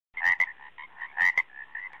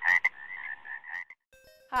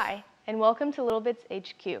Hi, and welcome to LittleBits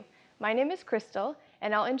HQ. My name is Crystal,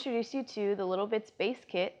 and I'll introduce you to the LittleBits Base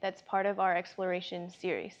Kit that's part of our exploration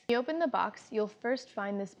series. When you open the box, you'll first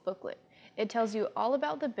find this booklet. It tells you all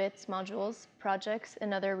about the bits, modules, projects,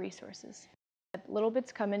 and other resources.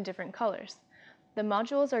 LittleBits come in different colors. The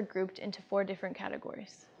modules are grouped into 4 different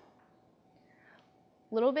categories.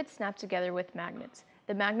 LittleBits snap together with magnets.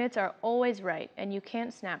 The magnets are always right, and you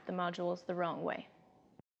can't snap the modules the wrong way.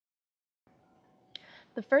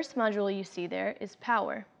 The first module you see there is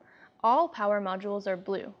power. All power modules are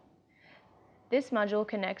blue. This module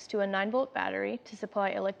connects to a 9-volt battery to supply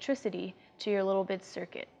electricity to your LittleBits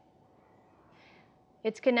circuit.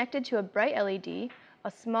 It's connected to a bright LED,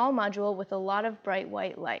 a small module with a lot of bright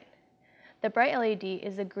white light. The bright LED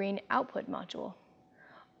is a green output module.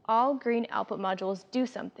 All green output modules do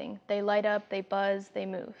something. They light up, they buzz, they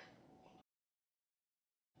move.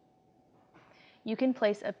 You can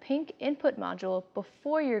place a pink input module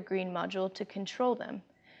before your green module to control them.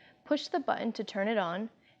 Push the button to turn it on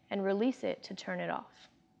and release it to turn it off.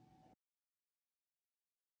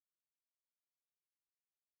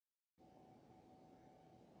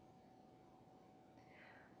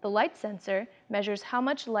 The light sensor measures how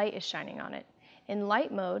much light is shining on it. In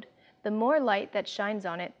light mode, the more light that shines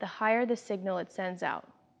on it, the higher the signal it sends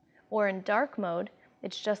out. Or in dark mode,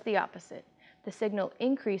 it's just the opposite. The signal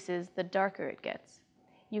increases the darker it gets.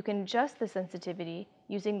 You can adjust the sensitivity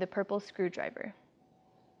using the purple screwdriver.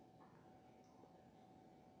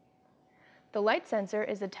 The light sensor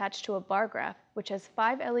is attached to a bar graph, which has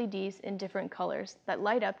 5 LEDs in different colors that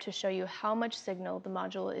light up to show you how much signal the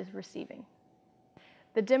module is receiving.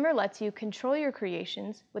 The dimmer lets you control your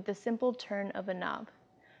creations with the simple turn of a knob.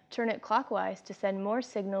 Turn it clockwise to send more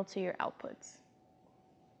signal to your outputs.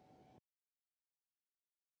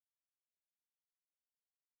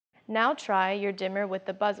 Now try your dimmer with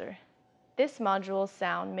the buzzer. This module's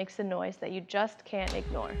sound makes a noise that you just can't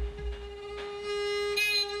ignore.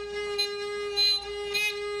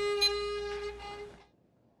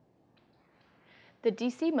 The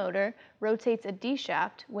DC motor rotates a D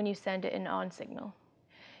shaft when you send it an on signal.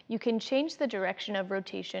 You can change the direction of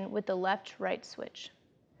rotation with the left-right switch.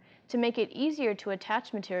 To make it easier to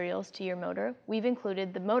attach materials to your motor, we've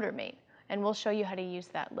included the motor mate, and we'll show you how to use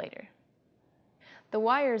that later. The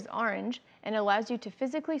wire is orange and allows you to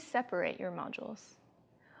physically separate your modules.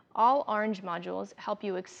 All orange modules help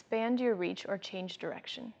you expand your reach or change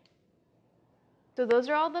direction. So those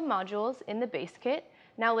are all the modules in the base kit.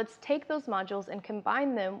 Now let's take those modules and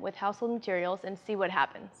combine them with household materials and see what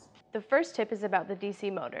happens. The first tip is about the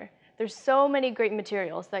DC motor. There's so many great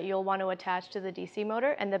materials that you'll want to attach to the DC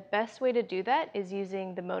motor, and the best way to do that is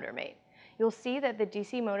using the motor mate. You'll see that the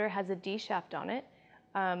DC motor has a D shaft on it.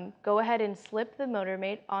 Go ahead and slip the motor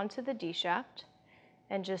mate onto the D shaft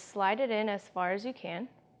and just slide it in as far as you can.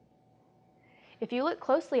 If you look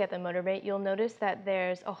closely at the motor mate, you'll notice that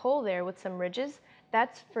there's a hole there with some ridges.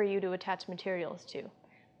 That's for you to attach materials to.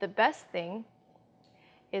 The best thing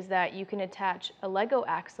is that you can attach a Lego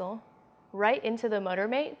axle right into the motor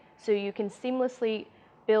mate so you can seamlessly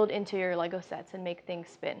build into your Lego sets and make things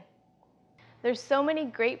spin. There's so many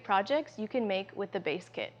great projects you can make with the base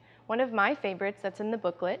kit. One of my favorites that's in the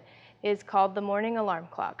booklet is called the morning alarm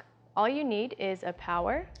clock. All you need is a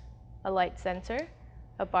power, a light sensor,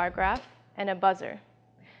 a bar graph, and a buzzer.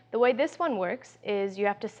 The way this one works is you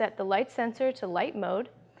have to set the light sensor to light mode,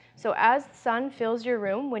 so as the sun fills your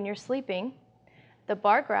room when you're sleeping, the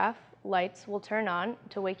bar graph lights will turn on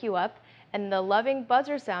to wake you up, and the loving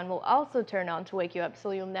buzzer sound will also turn on to wake you up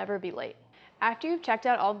so you'll never be late. After you've checked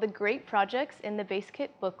out all the great projects in the base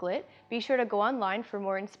kit booklet, be sure to go online for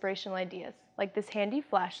more inspirational ideas, like this handy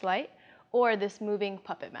flashlight or this moving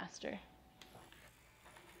puppet master.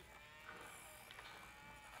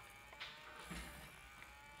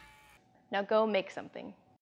 Now go make something.